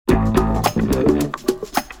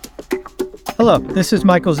Hello, this is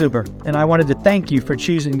Michael Zuber, and I wanted to thank you for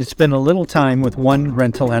choosing to spend a little time with one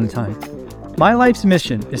rental at a time. My life's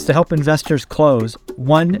mission is to help investors close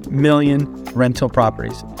 1 million rental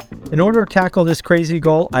properties. In order to tackle this crazy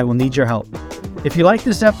goal, I will need your help. If you like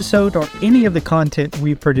this episode or any of the content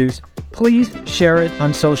we produce, please share it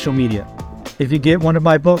on social media. If you get one of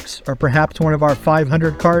my books or perhaps one of our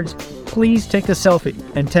 500 cards, please take a selfie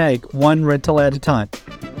and tag one rental at a time.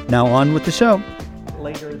 Now on with the show.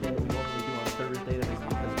 Later than we normally do on Thursday, that is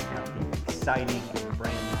because we have the exciting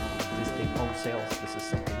brand new existing home sales. This is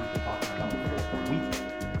something we've been talking about for a week.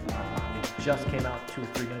 It just came out 2 or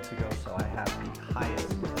 3 minutes ago, so I have the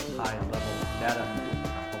highest high-level data. I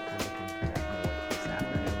hope you're looking to that more this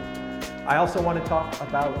afternoon. I also want to talk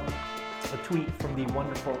about a tweet from the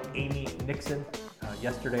wonderful Amy Nixon.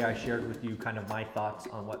 Yesterday I shared with you kind of my thoughts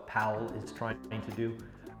on what Powell is trying to do.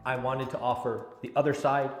 I wanted to offer the other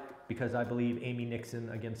side because I believe Amy Nixon,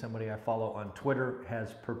 again, somebody I follow on Twitter,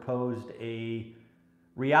 has proposed a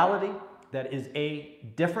reality that is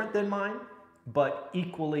different than mine, but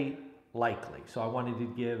equally likely. So I wanted to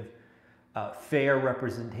give fair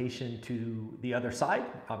representation to the other side,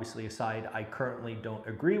 obviously a side I currently don't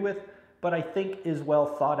agree with, but I think is well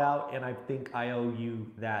thought out, and I think I owe you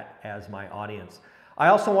that as my audience. I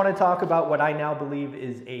also want to talk about what I now believe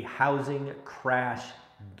is a housing crash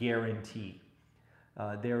guarantee.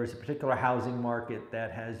 There is a particular housing market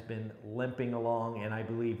that has been limping along, and I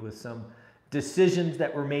believe with some decisions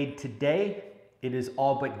that were made today, it is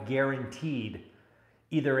all but guaranteed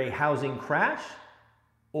either a housing crash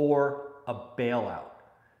or a bailout.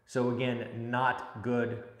 So again, not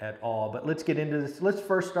good at all. But let's get into this. Let's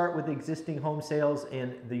first start with existing home sales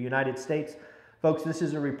in the United States. Folks, this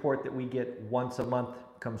is a report that we get once a month.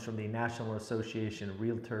 It comes from the National Association of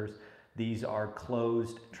Realtors. These are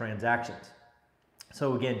closed transactions.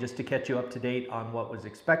 So again, just to catch you up to date on what was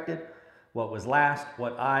expected, what was last,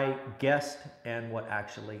 what I guessed, and what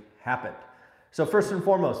actually happened. So first and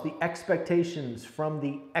foremost, the expectations from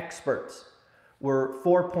the experts were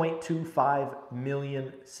 4.25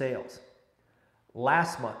 million sales.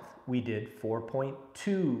 Last month, we did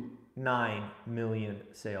 4.29 million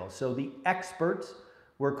sales. So the experts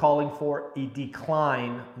were calling for a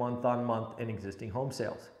decline month on month in existing home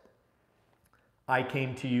sales. I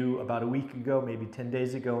came to you about a week ago, maybe 10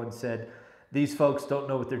 days ago, and said, these folks don't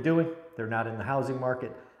know what they're doing. They're not in the housing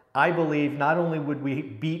market. I believe not only would we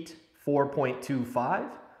beat 4.25,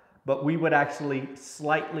 but we would actually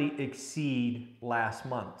slightly exceed last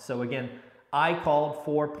month. So again, I called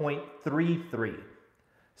 4.33.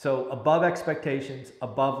 So above expectations,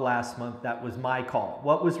 above last month, that was my call.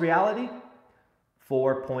 What was reality?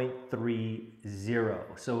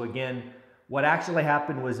 4.30. So again, what actually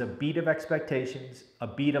happened was a beat of expectations, a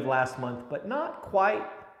beat of last month, but not quite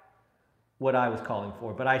what I was calling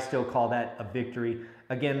for, but I still call that a victory.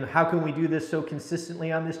 Again, how can we do this so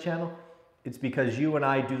consistently on this channel? It's because you and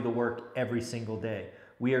I do the work every single day.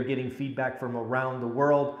 We are getting feedback from around the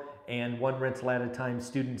world, and one rental at a time,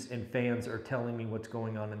 students and fans are telling me what's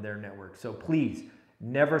going on in their network. So please,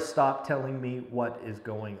 never stop telling me what is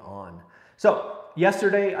going on. So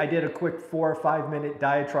yesterday, I did a quick 4 or 5 minute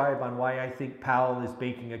diatribe on why I think Powell is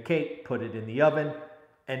baking a cake, put it in the oven,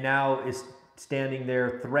 and now is standing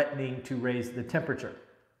there threatening to raise the temperature.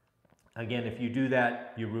 Again, if you do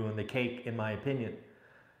that, you ruin the cake, in my opinion.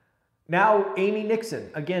 Now, Amy Nixon,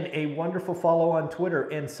 again, a wonderful follow on Twitter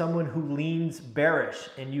and someone who leans bearish,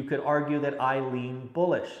 and you could argue that I lean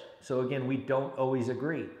bullish. So again, we don't always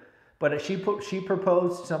agree. But she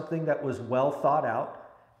proposed something that was well thought out,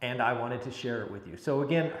 and I wanted to share it with you. So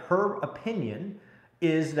again, her opinion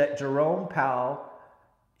is that Jerome Powell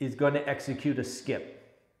is going to execute a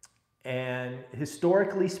skip. And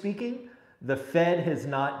historically speaking, the Fed has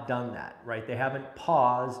not done that, right? They haven't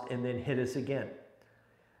paused and then hit us again.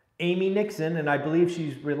 Amy Nixon, and I believe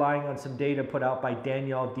she's relying on some data put out by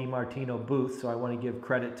Danielle DiMartino Booth, so I want to give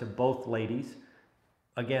credit to both ladies.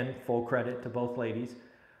 Again, full credit to both ladies.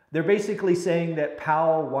 They're basically saying that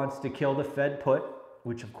Powell wants to kill the Fed put,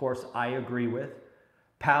 which of course I agree with.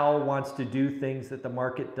 Powell wants to do things that the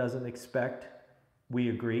market doesn't expect. We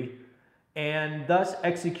agree. And thus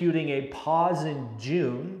executing a pause in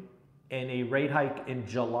June and a rate hike in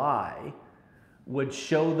July would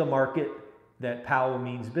show the market that Powell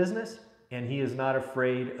means business, and he is not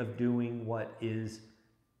afraid of doing what is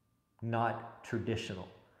not traditional.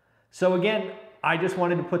 So again, I just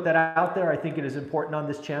wanted to put that out there. I think it is important on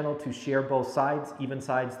this channel to share both sides, even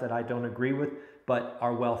sides that I don't agree with, but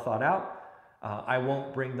are well thought out. I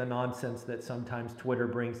won't bring the nonsense that sometimes Twitter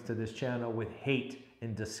brings to this channel with hate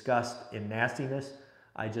and disgust and nastiness.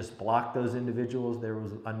 I just blocked those individuals. There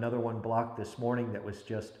was another one blocked this morning that was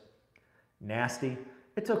just nasty.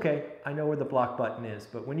 It's okay. I know where the block button is.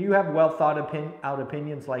 But when you have well thought out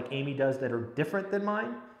opinions like Amy does that are different than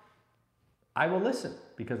mine, I will listen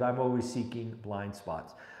because I'm always seeking blind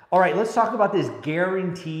spots. All right, let's talk about this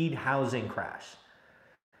guaranteed housing crash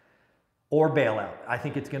or bailout. I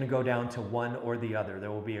think it's going to go down to one or the other.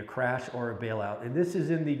 There will be a crash or a bailout. And this is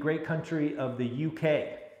in the great country of the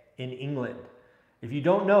UK, in England. If you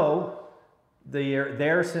don't know,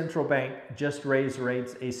 their central bank just raised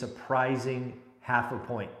rates a surprising 0.5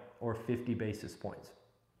 point or 50 basis points.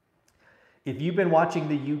 If you've been watching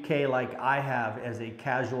the UK like I have as a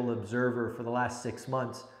casual observer for the last 6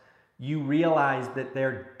 months, you realize that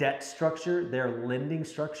their debt structure, their lending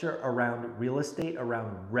structure around real estate,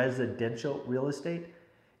 around residential real estate,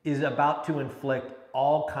 is about to inflict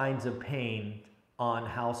all kinds of pain on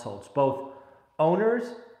households, both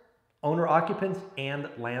owners, owner-occupants, and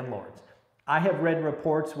landlords. I have read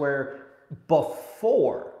reports where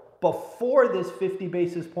before this 50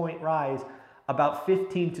 basis point rise, about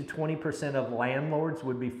 15 to 20% of landlords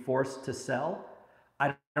would be forced to sell.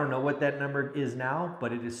 I don't know what that number is now,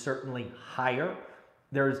 but it is certainly higher.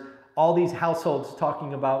 There's all these households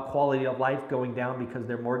talking about quality of life going down because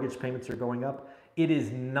their mortgage payments are going up. It is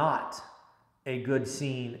not a good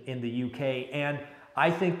scene in the UK. And I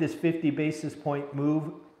think this 50 basis point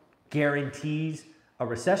move guarantees a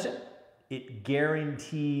recession. It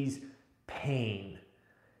guarantees pain.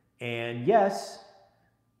 And yes,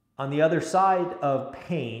 on the other side of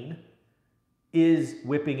pain is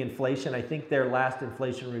whipping inflation. I think their last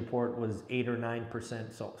inflation report was 8 or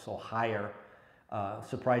 9%, so higher,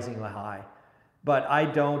 surprisingly high. But I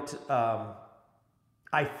don't,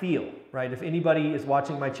 I feel, right, if anybody is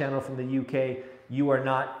watching my channel from the UK, you are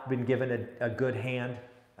not been given a good hand.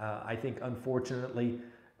 I think, unfortunately,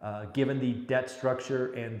 given the debt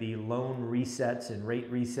structure and the loan resets and rate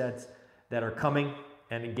resets that are coming,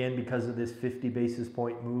 and again, because of this 50 basis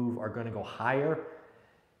point move, are going to go higher,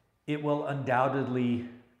 it will undoubtedly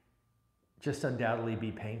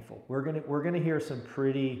be painful. We're gonna hear some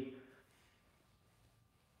pretty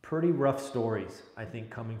rough stories, I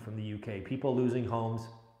think, coming from the UK. People losing homes.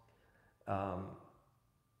 I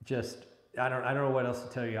don't know what else to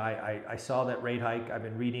tell you. I saw that rate hike. I've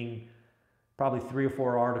been reading probably 3 or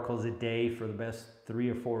 4 articles a day for the best 3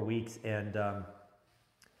 or 4 weeks, and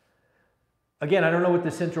again, I don't know what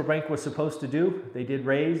the central bank was supposed to do. They did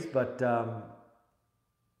raise, but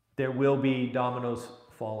there will be dominoes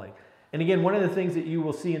falling. And again, one of the things that you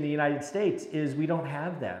will see in the United States is we don't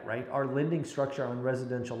have that, right? Our lending structure on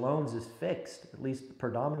residential loans is fixed, at least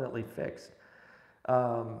predominantly fixed.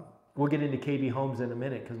 We'll get into KB Homes in a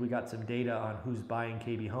minute because we got some data on who's buying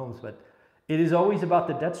KB Homes, but it is always about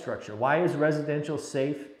the debt structure. Why is residential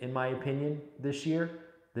safe, in my opinion, this year?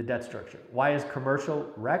 The debt structure. Why is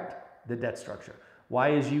commercial wrecked? The debt structure. Why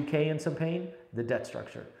is UK in some pain? The debt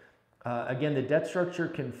structure. Again, the debt structure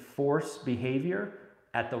can force behavior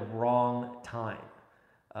at the wrong time.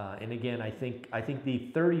 And again, I think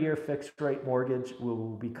the 30-year fixed rate mortgage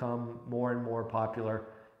will become more and more popular.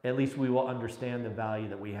 At least we will understand the value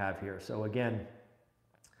that we have here. So again,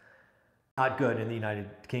 not good in the United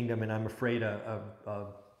Kingdom, and I'm afraid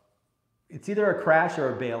it's either a crash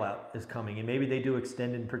or a bailout is coming. And maybe they do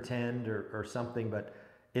extend and pretend or something, but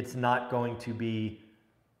it's not going to be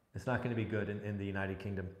good in the United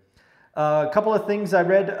Kingdom. A couple of things I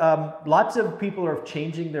read. Lots of people are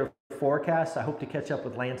changing their forecasts. I hope to catch up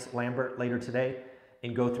with Lance Lambert later today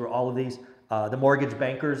and go through all of these. The Mortgage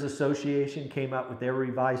Bankers Association came out with their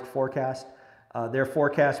revised forecast. Their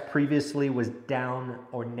forecast previously was down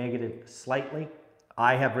or negative slightly.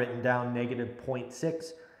 I have written down negative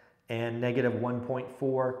 0.6 and negative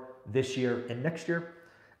 1.4 this year and next year.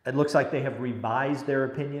 It looks like they have revised their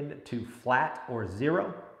opinion to flat or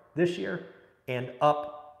 0 this year and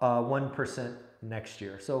up 1% next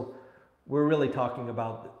year. So we're really talking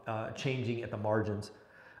about changing at the margins.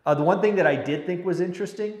 The one thing that I did think was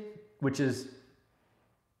interesting, which is,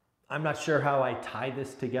 I'm not sure how I tie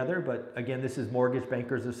this together, but again, this is Mortgage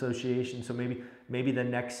Bankers Association, so maybe the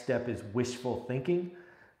next step is wishful thinking.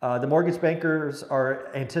 The mortgage bankers are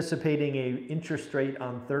anticipating an interest rate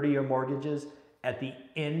on 30-year mortgages at the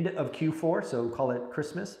end of Q4, so call it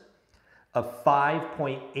Christmas, of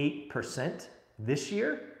 5.8% this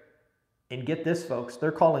year. And get this, folks,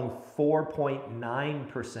 they're calling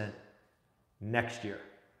 4.9% next year.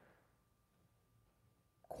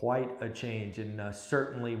 Quite a change, and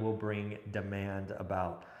certainly will bring demand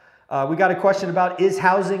about. We got a question about, is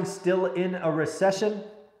housing still in a recession?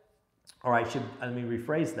 Or let me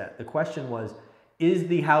rephrase that. The question was, is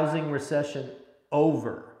the housing recession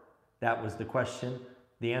over? That was the question.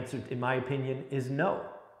 The answer, in my opinion, is no.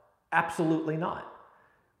 Absolutely not.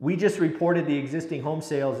 We just reported the existing home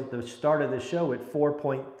sales at the start of the show at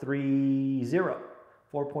 4.30.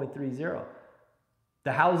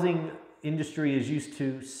 The housing industry is used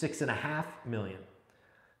to 6.5 million.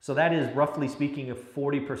 So that is, roughly speaking, a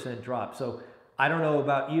 40% drop. So I don't know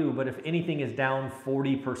about you, but if anything is down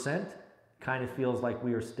 40%, kind of feels like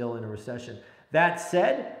we are still in a recession. That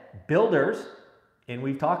said, builders, and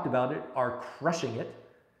we've talked about it, are crushing it.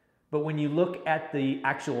 But when you look at the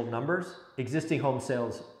actual numbers, existing home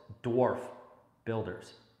sales dwarf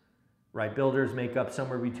builders, right? Builders make up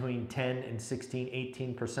somewhere between 10 and 16,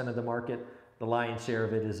 18% of the market. The lion's share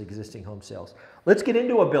of it is existing home sales. Let's get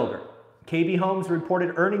into a builder. KB Homes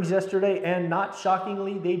reported earnings yesterday, and not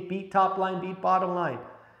shockingly, they beat top line, beat bottom line.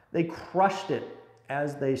 They crushed it,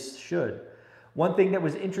 as they should. One thing that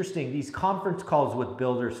was interesting, these conference calls with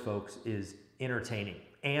builders, folks, is entertaining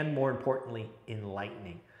and, more importantly,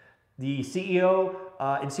 enlightening. The CEO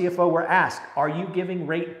and CFO were asked, are you giving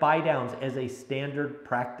rate buydowns as a standard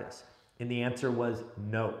practice? And the answer was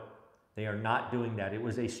no. They are not doing that. It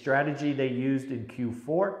was a strategy they used in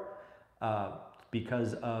Q4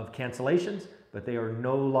 because of cancellations, but they are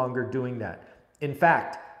no longer doing that. In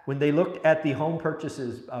fact, when they looked at the home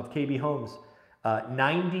purchases of KB Homes,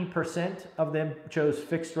 90% of them chose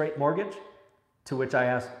fixed rate mortgage, to which I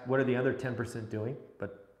asked, what are the other 10% doing?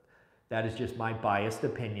 But that is just my biased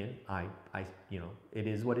opinion. It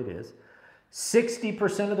is what it is.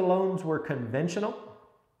 60% of the loans were conventional,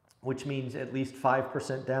 which means at least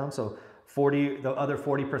 5% down. So the other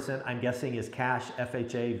 40%, I'm guessing, is cash,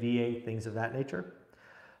 FHA, VA, things of that nature.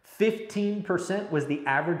 15% was the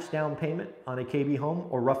average down payment on a KB home,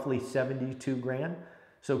 or roughly 72 grand.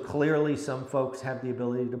 So clearly some folks have the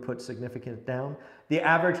ability to put significant down. The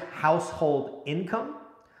average household income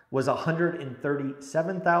was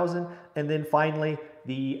 $137,000. And then finally,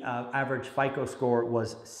 the average FICO score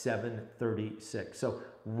was 736. So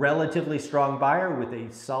relatively strong buyer with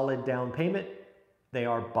a solid down payment. They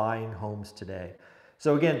are buying homes today.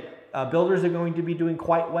 So again, builders are going to be doing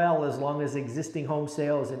quite well as long as existing home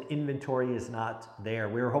sales and inventory is not there.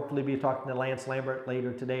 We'll hopefully be talking to Lance Lambert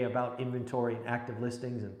later today about inventory and active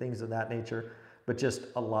listings and things of that nature, but just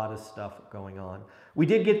a lot of stuff going on. We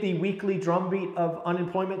did get the weekly drumbeat of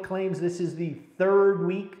unemployment claims. This is the third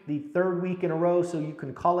week in a row, so you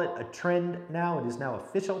can call it a trend now. It is now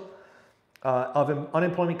official. Of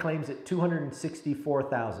unemployment claims at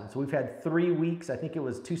 264,000. So we've had 3 weeks, I think it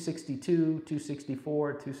was 262,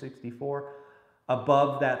 264, 264.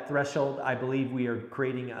 Above that threshold, I believe we are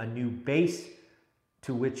creating a new base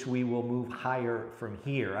to which we will move higher from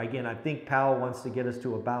here. Again, I think Powell wants to get us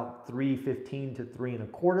to about 315 to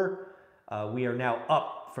 3.25. We are now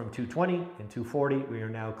up from 220 and 240. We are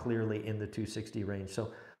now clearly in the 260 range.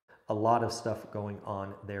 So a lot of stuff going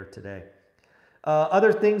on there today.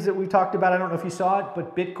 Other things that we talked about, I don't know if you saw it,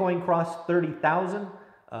 but Bitcoin crossed 30,000.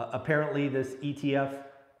 Apparently this ETF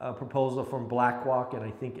proposal from BlackRock, and I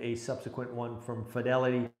think a subsequent one from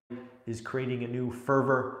Fidelity, is creating a new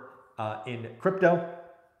fervor in crypto.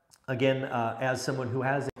 Again, as someone who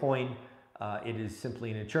has a coin, it is simply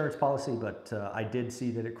an insurance policy, but I did see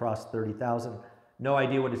that it crossed 30,000. No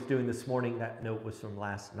idea what it's doing this morning. That note was from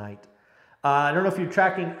last night. I don't know if you're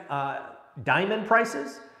tracking diamond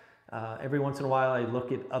prices. Every once in a while, I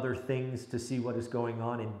look at other things to see what is going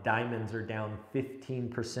on, and diamonds are down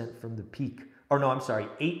 15% from the peak. Or no, I'm sorry,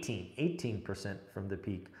 18% from the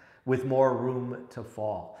peak, with more room to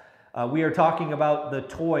fall. We are talking about the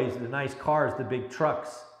toys, the nice cars, the big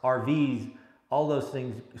trucks, RVs, all those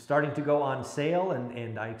things starting to go on sale,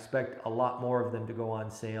 and I expect a lot more of them to go on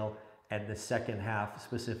sale at the second half,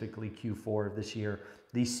 specifically Q4 of this year.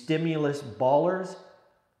 The stimulus ballers,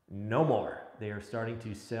 no more. They are starting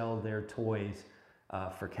to sell their toys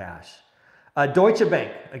for cash. Deutsche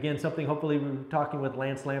Bank, again, something hopefully we'll be talking with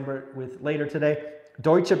Lance Lambert with later today.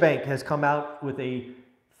 Deutsche Bank has come out with a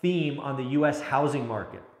theme on the U.S. housing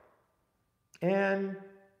market. And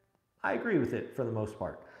I agree with it for the most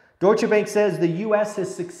part. Deutsche Bank says the U.S.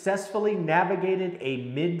 has successfully navigated a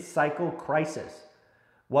mid-cycle crisis.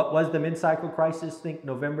 What was the mid-cycle crisis? Think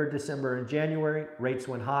November, December, and January. Rates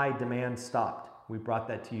went high, demand stopped. We brought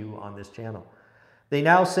that to you on this channel. They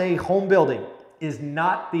now say home building is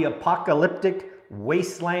not the apocalyptic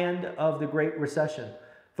wasteland of the Great Recession.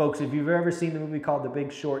 Folks, if you've ever seen the movie called The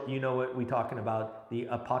Big Short, you know what we're talking about, the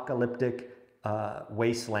apocalyptic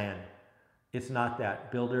wasteland. It's not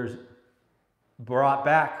that. Builders brought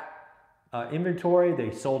back inventory.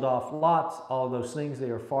 They sold off lots, all of those things. They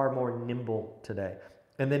are far more nimble today.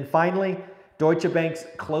 And then finally, Deutsche Bank's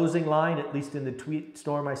closing line, at least in the tweet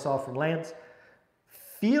storm I saw from Lance,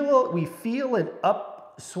 we feel an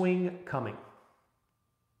upswing coming.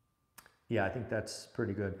 Yeah, I think that's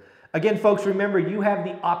pretty good. Again, folks, remember, you have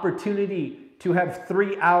the opportunity to have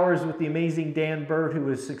 3 hours with the amazing Dan Bird, who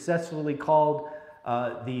has successfully called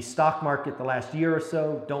the stock market the last year or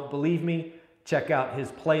so. Don't believe me? Check out his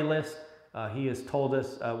playlist. He has told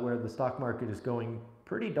us where the stock market is going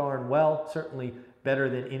pretty darn well, certainly better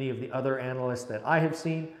than any of the other analysts that I have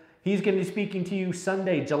seen. He's going to be speaking to you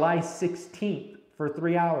Sunday, July 16th for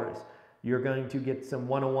 3 hours. You're going to get some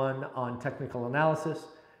 101 on technical analysis.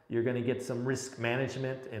 You're going to get some risk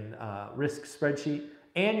management and risk spreadsheet,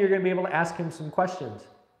 and you're going to be able to ask him some questions.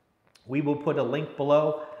 We will put a link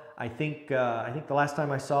below. I think the last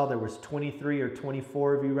time I saw there was 23 or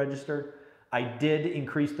 24 of you registered. I did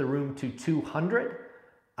increase the room to 200.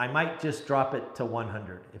 I might just drop it to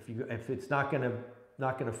 100. If it's not going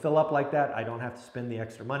to fill up like that, I don't have to spend the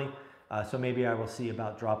extra money. So maybe I will see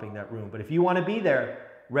about dropping that room. But if you want to be there,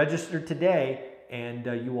 register today, and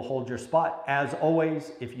you will hold your spot. As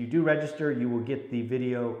always, if you do register, you will get the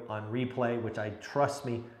video on replay, which trust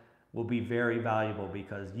me, will be very valuable,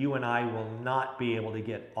 because you and I will not be able to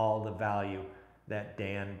get all the value that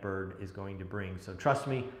Dan Bird is going to bring. So trust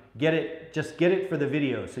me, get it, just get it for the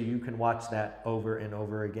video so you can watch that over and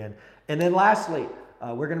over again. And then lastly,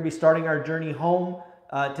 we're going to be starting our journey home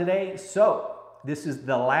today. So this is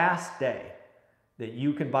the last day that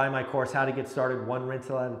you can buy my course, How to Get Started One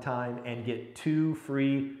Rental at a Time, and get 2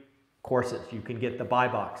 free courses. You can get the buy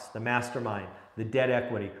box, the mastermind, the debt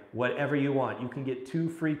equity, whatever you want. You can get 2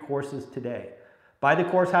 free courses today. Buy the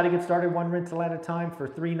course, How to Get Started One Rental at a Time, for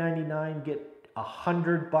 $3.99. Get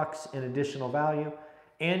 $100 in additional value.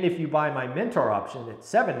 And if you buy my mentor option at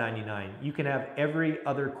 $7.99, you can have every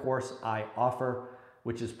other course I offer,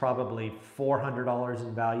 which is probably $400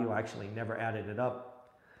 in value. I actually never added it up.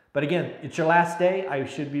 But again, it's your last day. I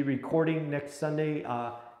should be recording next Sunday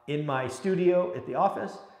in my studio at the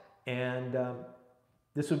office, and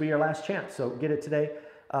this will be your last chance, so get it today.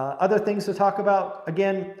 Other things to talk about.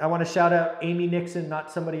 Again, I want to shout out Amy Nixon,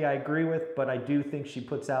 not somebody I agree with, but I do think she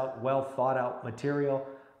puts out well thought out material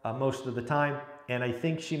most of the time, and I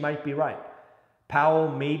think she might be right. Powell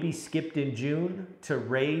maybe skipped in June to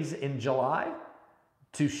raise in July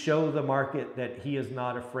to show the market that he is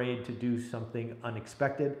not afraid to do something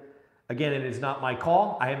unexpected. Again, it is not my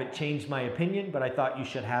call. I haven't changed my opinion, but I thought you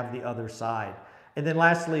should have the other side. And then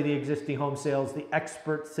lastly, the existing home sales. The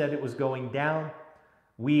experts said it was going down.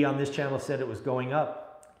 We on this channel said it was going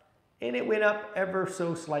up. And it went up ever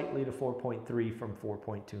so slightly to 4.3 from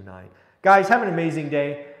 4.29. Guys, have an amazing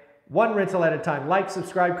day. One rental at a time. Like,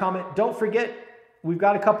 subscribe, comment. Don't forget, we've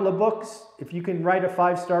got a couple of books. If you can write a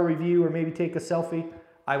 5-star review or maybe take a selfie,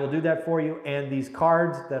 I will do that for you. And these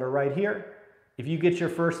cards that are right here, if you get your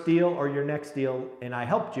first deal or your next deal and I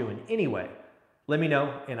helped you in any way, let me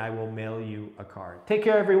know and I will mail you a card. Take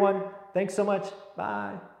care, everyone. Thanks so much.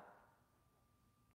 Bye.